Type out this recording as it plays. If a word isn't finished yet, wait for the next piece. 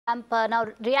Now,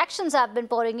 reactions have been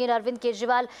pouring in. Arvind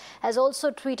Kejriwal has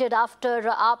also tweeted after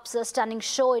AAP's stunning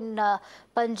show in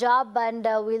Punjab, and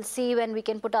we'll see when we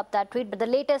can put up that tweet. But the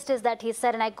latest is that he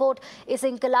said, and I quote, "Is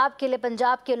inqilab ke liye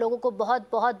Punjab ke logon ko bahut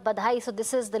bahut badhai." So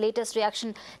this is the latest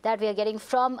reaction that we are getting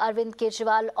from Arvind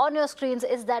Kejriwal. On your screens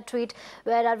is that tweet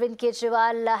where Arvind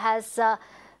Kejriwal has,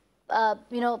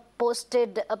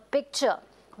 posted a picture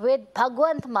with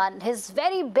Bhagwant Mann, his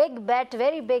very big bet,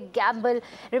 very big gamble.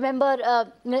 Remember,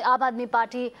 Aam Aadmi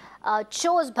Party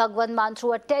chose Bhagwant Mann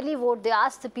through a televote. They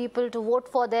asked the people to vote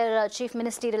for their chief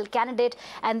ministerial candidate,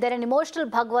 and then an emotional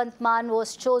Bhagwant Mann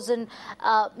was chosen,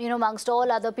 amongst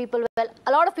all other people. Well,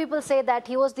 a lot of people say that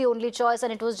he was the only choice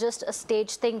and it was just a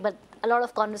stage thing, but a lot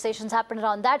of conversations happened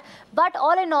around that. But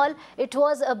all in all, it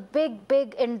was a big,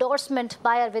 big endorsement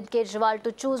by Arvind Kejriwal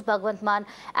to choose Bhagwant Mann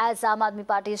as Aam Aadmi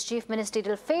Party's chief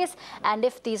ministerial face. And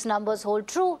if these numbers hold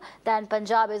true, then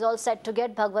Punjab is all set to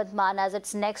get Bhagwant Mann as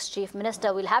its next chief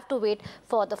minister. We'll have to wait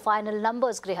for the final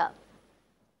numbers, Griha.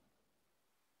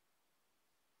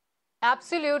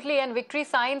 Absolutely, and victory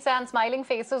signs and smiling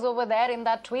faces over there in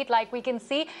that tweet, like we can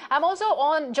see. I'm also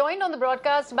joined on the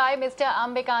broadcast by Mr.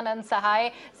 Ambikanan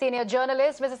Sahai, senior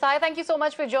journalist. Mr. Sahai, thank you so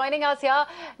much for joining us here.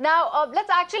 Now,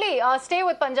 let's actually stay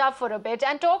with Punjab for a bit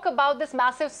and talk about this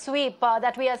massive sweep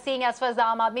that we are seeing as far as the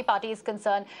Aam Aadmi Party is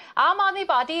concerned. Aam Aadmi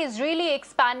Party is really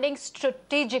expanding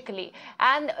strategically,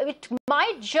 and it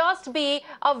might just be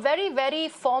a very, very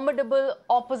formidable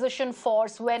opposition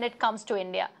force when it comes to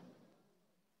India.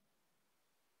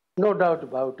 No doubt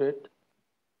about it.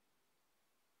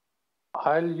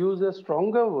 I'll use a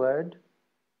stronger word.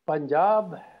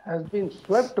 Punjab has been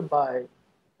swept by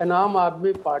an Aam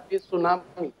Aadmi Party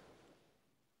tsunami.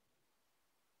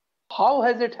 How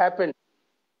has it happened?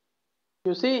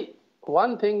 You see,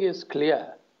 one thing is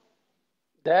clear,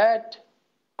 that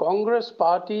Congress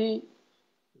Party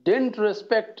didn't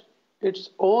respect its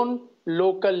own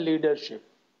local leadership.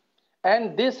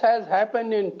 And this has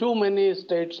happened in too many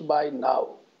states by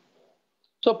now.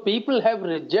 So people have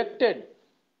rejected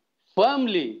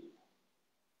firmly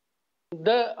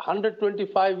the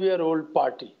 125-year-old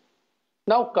party.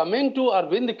 Now coming to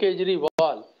Arvind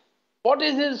Kejriwal, what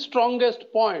is his strongest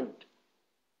point?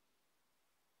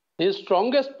 His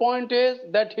strongest point is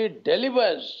that he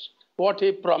delivers what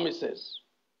he promises.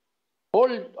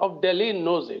 Whole of Delhi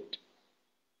knows it.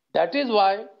 That is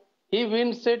why he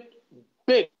wins it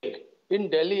big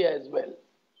in Delhi as well.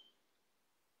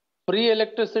 Free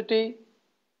electricity,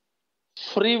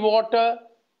 free water,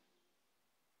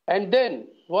 and then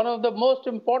one of the most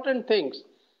important things,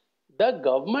 the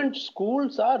government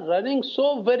schools are running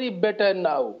so very better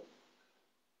now.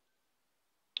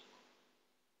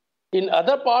 In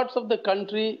other parts of the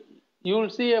country, you will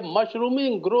see a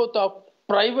mushrooming growth of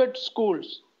private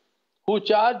schools who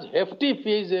charge hefty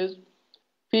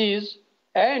fees,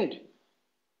 and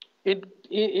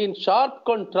in sharp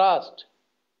contrast,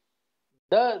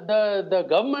 the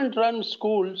government-run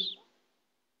schools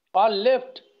are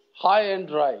left high and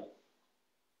dry.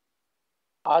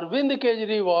 Arvind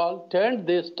Kejriwal turned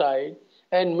this tide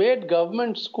and made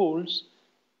government schools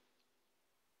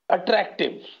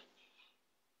attractive.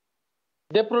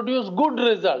 They produce good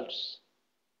results.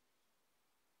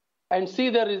 And see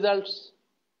the results.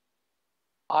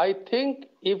 I think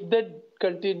if they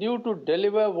continue to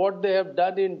deliver what they have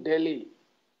done in Delhi,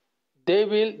 they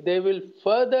will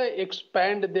further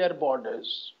expand their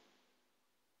borders.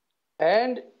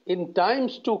 And in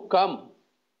times to come,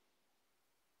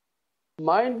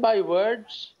 mind my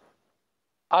words,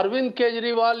 Arvind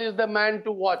Kejriwal is the man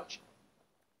to watch.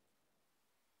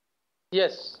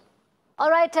 Yes. All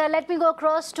right, let me go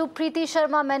across to Preeti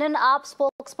Sharma Menon, AAP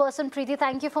spokesperson. Preeti,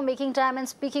 thank you for making time and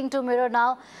speaking to Mirror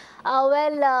now.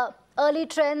 Early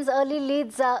trends, early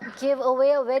leads give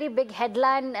away a very big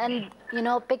headline and,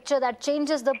 picture that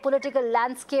changes the political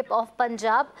landscape of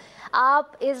Punjab. AAP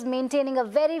is maintaining a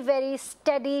very, very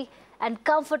steady and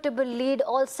comfortable lead,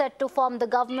 all set to form the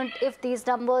government if these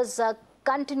numbers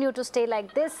continue to stay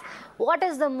like this. What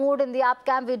is the mood in the AAP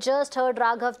camp? We just heard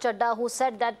Raghav Chadha, who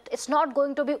said that it's not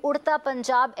going to be Udta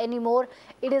Punjab anymore.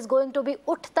 It is going to be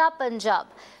Uthta Punjab.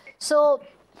 So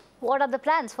what are the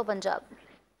plans for Punjab?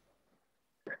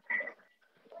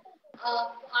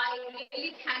 I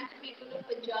really thank the people of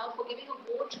Punjab for giving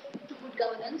a vote to good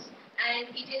governance, and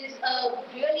it is a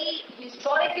really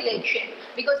historic election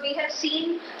because we have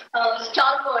seen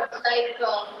stalwarts like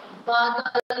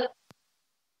Badal,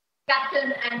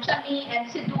 Captain and Chani and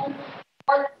Sidhu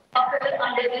all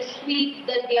under this sweep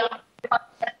that they are.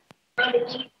 I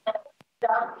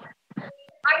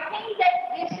think that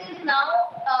this is now,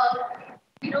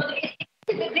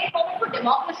 it's a great moment for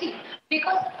democracy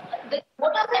because the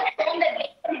voters have shown that they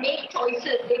can make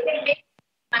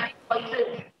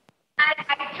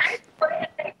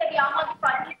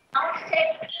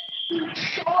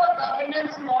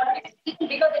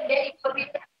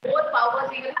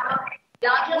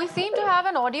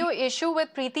audio issue with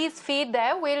Preeti's feed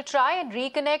there. We'll try and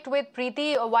reconnect with Preeti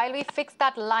while we fix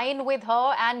that line with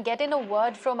her and get in a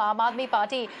word from Aam Aadmi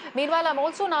Party. Meanwhile, I'm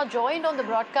also now joined on the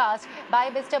broadcast by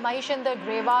Mr. Maheshender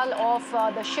Grewal of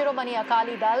the Shiromani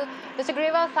Akali Dal. Mr.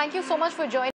 Grewal, thank you so much for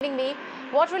joining me.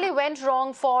 What really went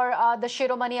wrong for the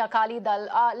Shiromani Akali Dal?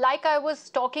 Like I was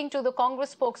talking to the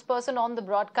Congress spokesperson on the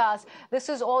broadcast, this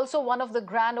is also one of the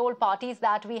grand old parties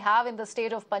that we have in the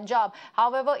state of Punjab.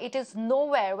 However, it is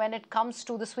nowhere when it comes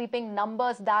to the sweeping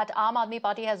numbers that Aam Aadmi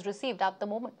Party has received at the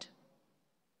moment.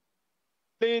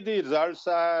 The results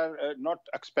are not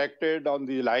expected on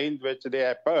the lines which they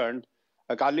happened.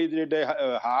 Akali did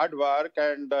a hard work,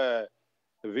 and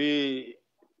we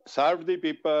served the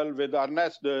people with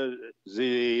earnest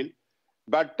zeal.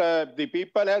 But the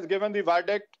people has given the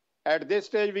verdict. At this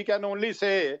stage, we can only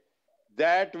say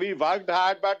that we worked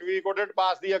hard, but we couldn't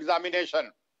pass the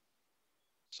examination.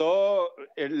 So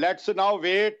let's now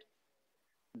wait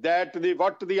that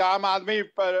what the Aam Aadmi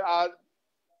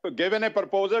given a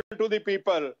proposal to the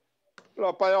people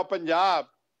of Punjab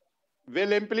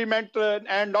will implement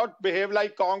and not behave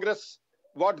like Congress,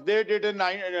 what they did in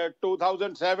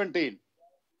 2017.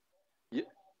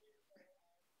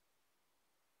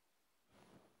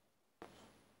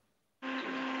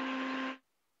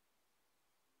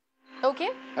 Okay.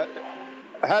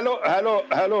 Hello.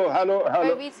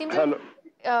 We seem to,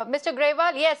 Mr.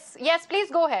 Grewal, yes,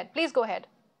 please go ahead. Please go ahead.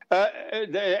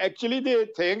 Actually, the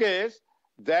thing is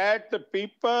that the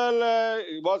people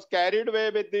was carried away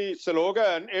with the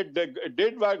slogan. It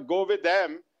did go with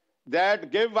them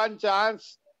that give one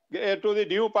chance to the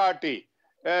new party.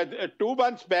 2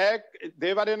 months back,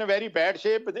 they were in a very bad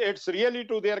shape. It's really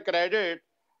to their credit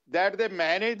that they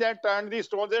managed and turned the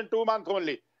stones in 2 months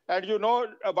only. And you know,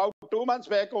 about 2 months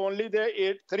back only,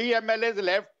 3 MLAs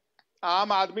left Aam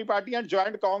Aadmi Party and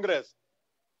joined Congress.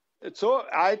 So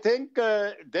I think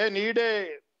they need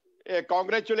a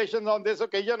congratulations on this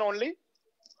occasion only.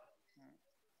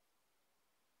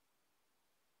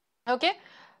 Okay.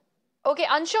 Okay,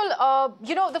 Anshul,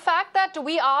 you know, the fact that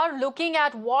we are looking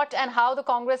at what and how the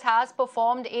Congress has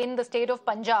performed in the state of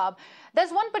Punjab, there's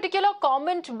one particular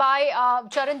comment by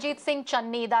Charanjit Singh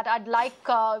Channi that I'd like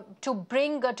to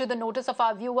bring to the notice of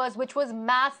our viewers, which was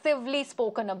massively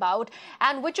spoken about,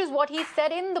 and which is what he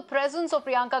said in the presence of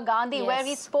Priyanka Gandhi, Yes. where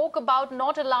he spoke about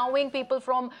not allowing people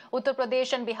from Uttar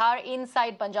Pradesh and Bihar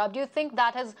inside Punjab. Do you think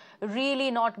that has really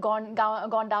not gone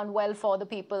down well for the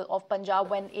people of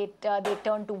Punjab when they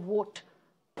turn to vote?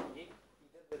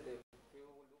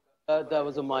 That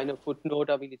was a minor footnote.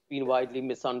 I mean, it's been widely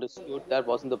misunderstood. That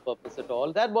wasn't the purpose at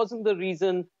all. That wasn't the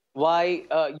reason why,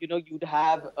 you'd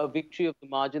have a victory of the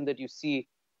margin that you see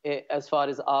as far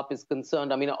as AAP is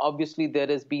concerned. I mean, obviously, there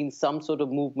has been some sort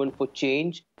of movement for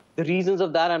change. The reasons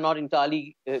of that are not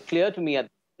entirely clear to me at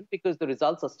the moment because the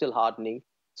results are still hardening.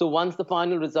 So once the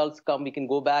final results come, we can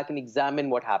go back and examine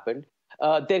what happened.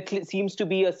 There seems to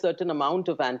be a certain amount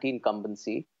of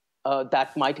anti-incumbency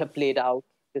that might have played out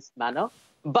this manner.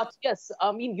 But yes,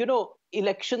 I mean,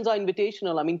 elections are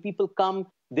invitational. I mean, people come,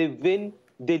 they win,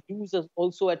 they lose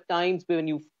also at times when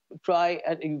you try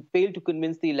and you fail to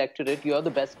convince the electorate you're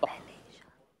the best party.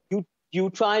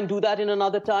 You try and do that in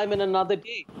another time and another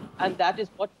day. And that is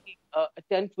what the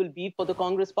attempt will be for the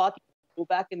Congress party. Go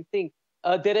back and think.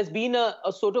 There has been a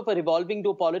sort of a revolving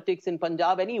door politics in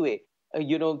Punjab anyway.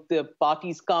 The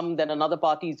parties come, then another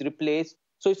party is replaced.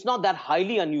 So it's not that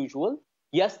highly unusual.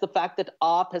 Yes, the fact that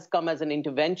AAP has come as an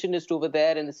interventionist over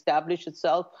there and established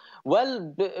itself,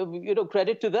 well,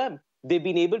 credit to them. They've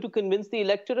been able to convince the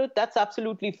electorate. That's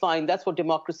absolutely fine. That's what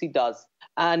democracy does.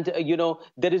 And,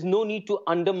 there is no need to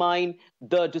undermine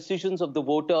the decisions of the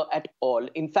voter at all.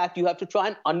 In fact, you have to try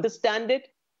and understand it.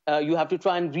 You have to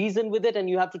try and reason with it, and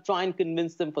you have to try and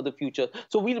convince them for the future.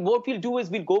 So what we'll do is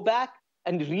we'll go back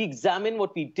and re-examine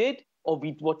what we did or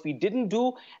what we didn't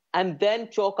do, and then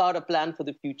chalk out a plan for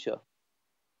the future.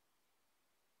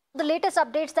 The latest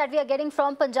updates that we are getting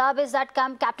from Punjab is that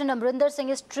Captain Amrinder Singh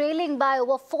is trailing by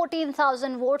over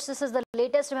 14,000 votes. This is the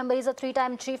latest. Remember, he's a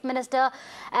 3-time chief minister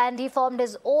and he formed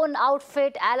his own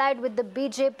outfit allied with the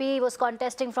BJP. He was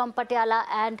contesting from Patiala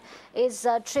and is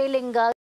trailing